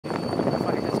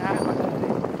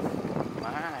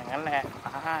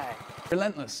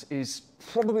Relentless is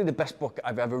probably the best book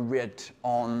I've ever read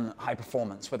on high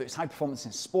performance, whether it's high performance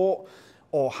in sport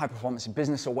or high performance in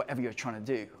business or whatever you're trying to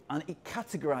do. And it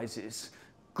categorizes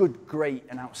good, great,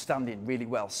 and outstanding really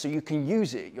well. So you can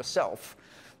use it yourself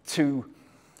to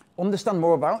understand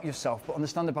more about yourself, but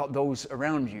understand about those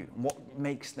around you and what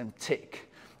makes them tick.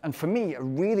 And for me, a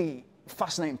really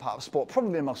fascinating part of sport,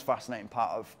 probably the most fascinating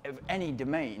part of any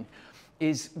domain,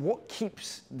 is what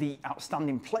keeps the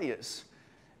outstanding players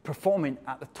performing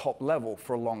at the top level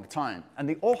for a long time. And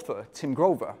the author, Tim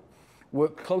Grover,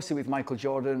 worked closely with Michael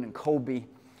Jordan and Kobe,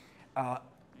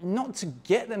 not to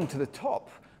get them to the top,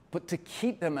 but to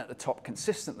keep them at the top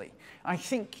consistently. I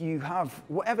think you have,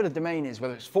 whatever the domain is,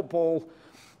 whether it's football,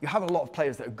 you have a lot of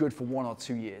players that are good for 1 or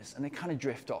 2 years, and they kind of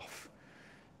drift off.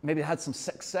 Maybe they had some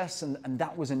success, and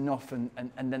that was enough, and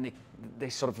then they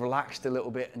sort of relaxed a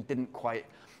little bit and didn't quite.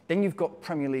 Then you've got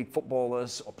Premier League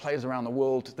footballers or players around the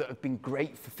world that have been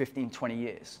great for 15, 20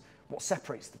 years. What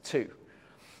separates the two?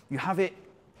 You have it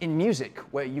in music,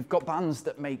 where you've got bands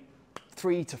that make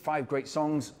 3 to 5 great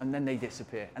songs, and then they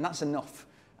disappear, and that's enough.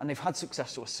 And they've had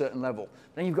success to a certain level.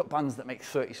 Then you've got bands that make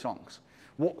 30 songs.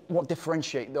 What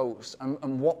differentiate those,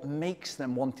 and what makes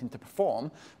them wanting to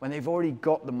perform when they've already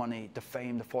got the money, the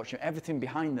fame, the fortune, everything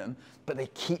behind them, but they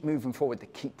keep moving forward, they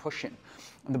keep pushing.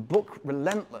 And the book,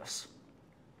 Relentless,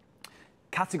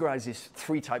 categorizes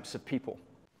 3 types of people.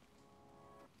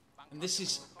 And this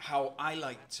is how I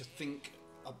like to think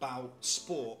about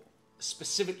sport,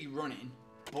 specifically running,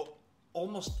 but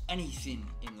almost anything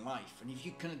in life. And if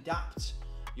you can adapt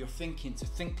your thinking to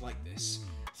think like this,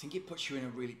 I think it puts you in a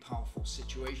really powerful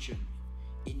situation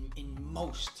in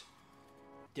most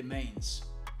domains.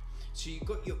 So you've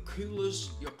got your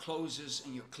coolers, your closers,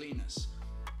 and your cleaners.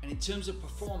 And in terms of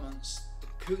performance, the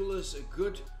coolers are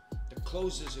good, the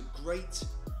closers are great,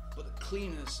 but the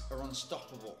cleaners are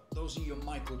unstoppable. Those are your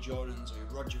Michael Jordans or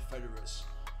your Roger Federers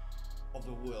of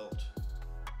the world.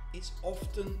 It's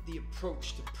often the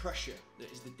approach to pressure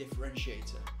that is the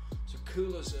differentiator. So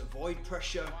coolers avoid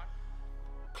pressure,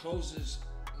 closers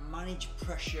manage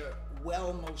pressure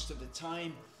well most of the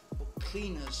time, but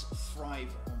cleaners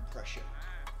thrive on pressure.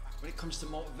 When it comes to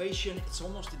motivation, it's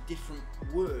almost a different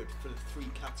word for the 3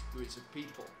 categories of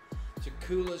people. So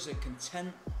coolers are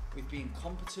content with being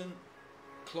competent,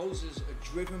 closers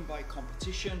are driven by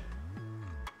competition,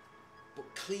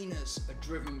 but cleaners are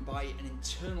driven by an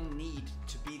internal need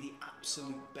to be the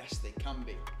absolute best they can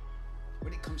be.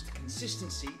 When it comes to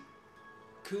consistency,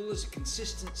 coolers are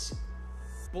consistent,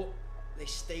 but they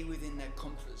stay within their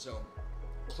comfort zone.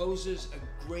 Closers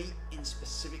are great in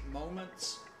specific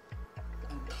moments,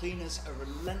 and cleaners are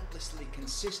relentlessly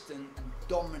consistent and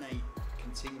dominate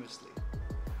continuously.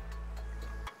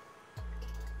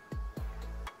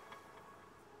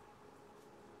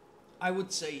 I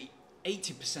would say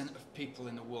 80% of people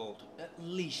in the world, at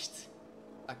least,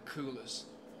 are coolers.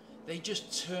 They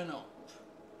just turn up,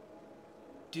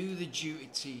 do the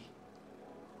duty,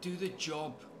 do the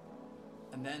job,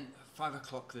 and then at 5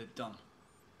 o'clock they're done.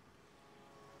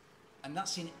 And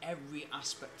that's in every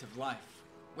aspect of life,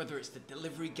 whether it's the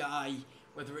delivery guy,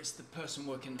 whether it's the person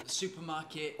working at the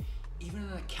supermarket, even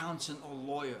an accountant or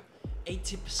lawyer.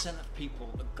 80% of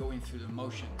people are going through the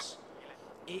motions.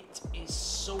 It is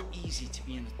so easy to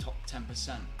be in the top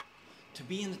 10%. To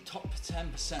be in the top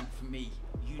 10% for me,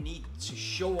 you need to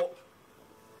show up,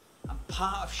 and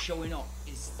part of showing up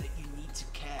is that you need to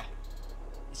care.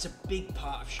 It's a big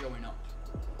part of showing up.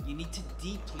 You need to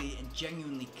deeply and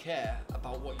genuinely care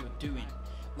about what you're doing,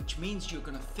 which means you're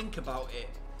going to think about it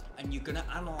and you're going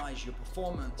to analyze your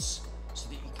performance so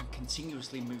that you can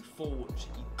continuously move forward.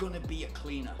 You're going to be a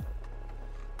cleaner.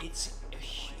 If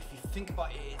you think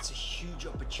about it, it's a huge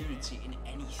opportunity in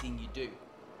anything you do.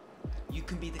 You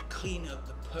can be the cleaner,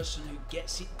 the person who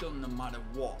gets it done no matter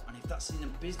what. And if that's in a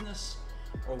business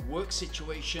or a work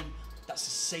situation, that's a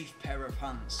safe pair of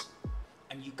hands.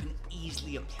 And you can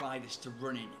easily apply this to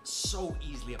running, so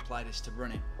easily apply this to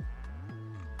running.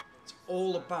 It's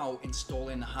all about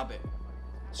installing the habit.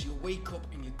 So you wake up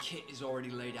and your kit is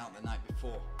already laid out the night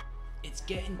before. It's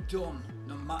getting done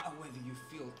no matter whether you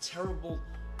feel terrible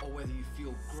or whether you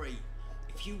feel great.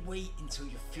 If you wait until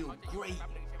you feel great,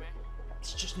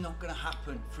 it's just not going to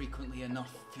happen frequently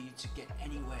enough for you to get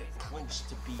anywhere close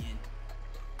to being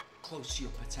close to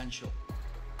your potential.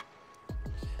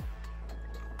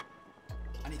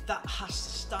 And if that has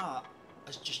to start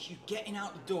as just you getting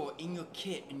out the door in your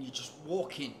kit and you're just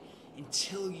walking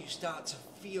until you start to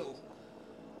feel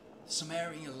some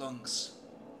air in your lungs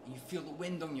and you feel the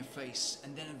wind on your face,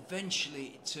 and then eventually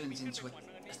it turns into a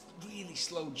really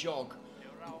slow jog,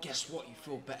 and guess what, you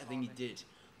feel better than you did.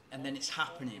 and then it's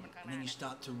happening, and then you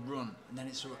start to run, and then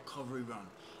it's a recovery run,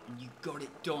 and you got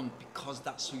it done because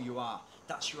that's who you are.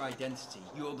 That's your identity.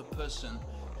 You're the person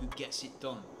who gets it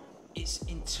done. It's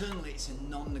internally, it's a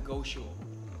non-negotiable,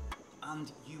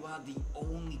 and you are the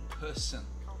only person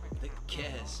that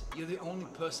cares. You're the only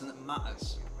person that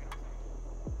matters.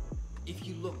 If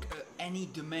you look at any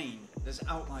domain, there's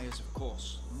outliers, of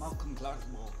course. Malcolm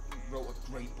Gladwell wrote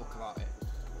a great book about it.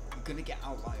 You're gonna get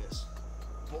outliers.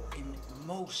 But in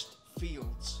most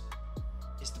fields,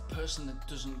 it's the person that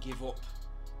doesn't give up,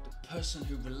 the person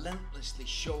who relentlessly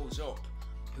shows up,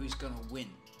 who is gonna win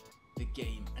the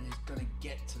game and is gonna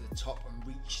get to the top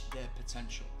and reach their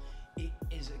potential. It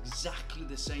is exactly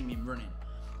the same in running.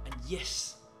 And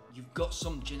yes, you've got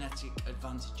some genetic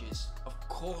advantages. Of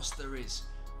course there is.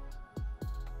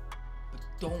 But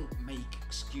don't make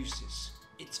excuses.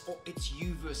 It's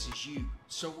you versus you.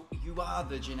 So you are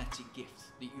the genetic gift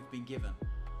that you've been given.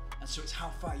 And so it's how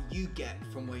far you get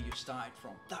from where you started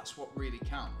from. That's what really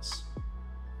counts.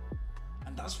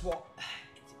 And that's what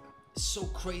it's so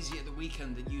crazy at the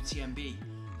weekend at UTMB.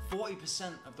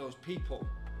 40% of those people,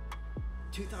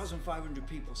 2,500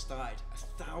 people started,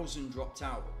 1,000 dropped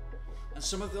out. And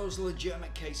some of those are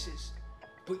legitimate cases,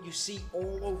 but you see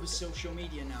all over social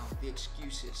media now the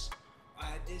excuses. I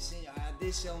had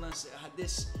this illness, I had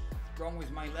this wrong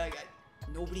with my leg.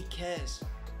 Nobody cares.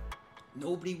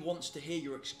 Nobody wants to hear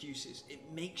your excuses. It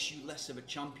makes you less of a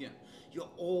champion. You're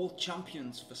all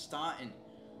champions for starting.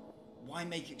 Why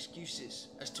make excuses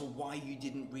as to why you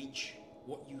didn't reach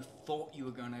what you thought you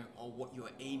were gonna, or what you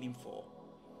were aiming for?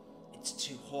 It's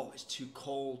too hot, it's too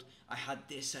cold, I had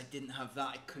this, I didn't have that,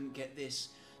 I couldn't get this.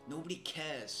 Nobody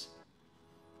cares.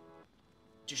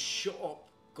 Just shut up,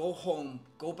 go home,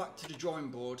 go back to the drawing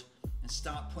board and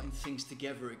start putting things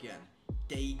together again.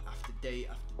 Day after day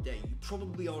after day. You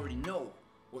probably already know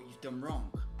what you've done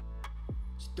wrong.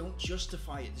 Just don't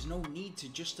justify it. There's no need to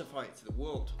justify it to the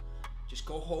world. Just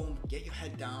go home, get your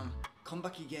head down, come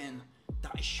back again.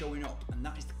 That is showing up, and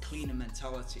that is the cleaner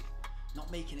mentality. Not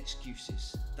making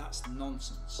excuses. That's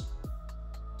nonsense.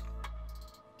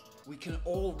 We can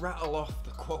all rattle off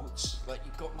the quotes. Like,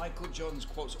 you've got Michael Jordan's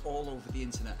quotes all over the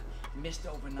internet. Missed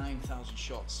over 9,000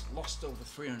 shots, lost over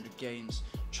 300 games,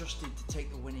 trusted to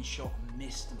take the winning shot and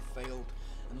missed and failed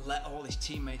and let all his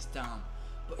teammates down.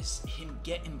 But it's him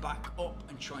getting back up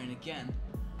and trying again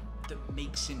that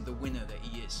makes him the winner that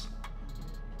he is.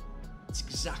 It's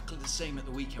exactly the same at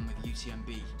the weekend with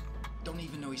UTMB. Don't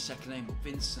even know his second name, but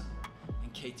Vincent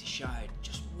and Katie Scheid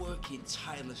just working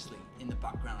tirelessly in the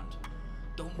background.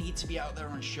 Don't need to be out there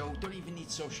on show, don't even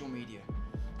need social media.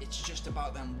 It's just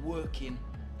about them working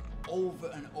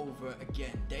over and over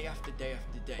again, day after day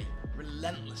after day,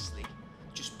 relentlessly,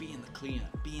 just being the cleaner,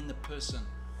 being the person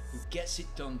who gets it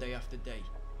done day after day.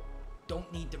 Don't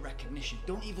need the recognition,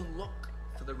 don't even look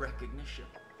for the recognition.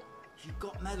 If you've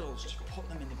got medals, just put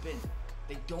them in the bin.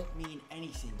 They don't mean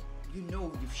anything. You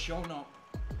know you've shown up,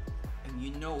 and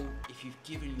you know if you've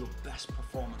given your best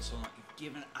performance or not. You've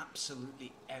given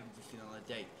absolutely everything on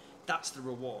the day. That's the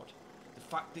reward. The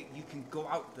fact that you can go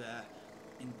out there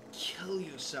and kill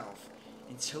yourself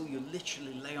until you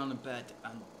literally lay on a bed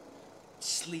and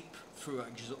sleep through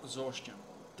exhaustion.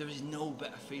 There is no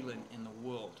better feeling in the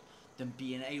world than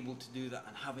being able to do that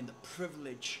and having the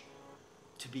privilege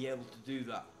to be able to do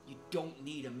that. You don't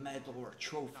need a medal or a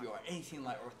trophy or anything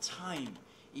like, or a time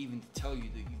even to tell you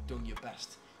that you've done your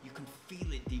best. You can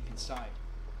feel it deep inside.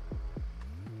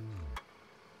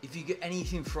 If you get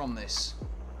anything from this,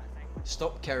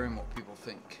 stop caring what people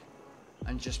think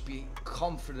and just be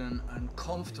confident and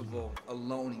comfortable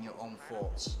alone in your own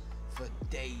thoughts for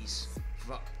days,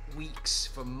 for weeks,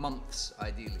 for months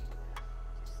ideally.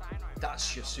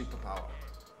 That's your superpower.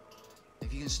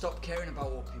 If you can stop caring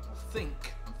about what people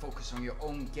think and focus on your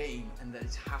own game, and that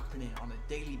it's happening on a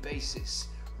daily basis,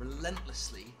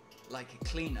 relentlessly, like a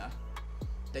cleaner,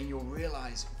 then you'll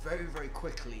realize very, very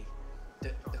quickly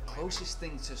that the closest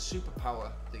thing to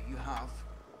superpower that you have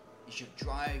is your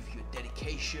drive, your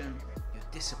dedication, your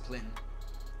discipline,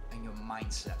 and your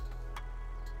mindset.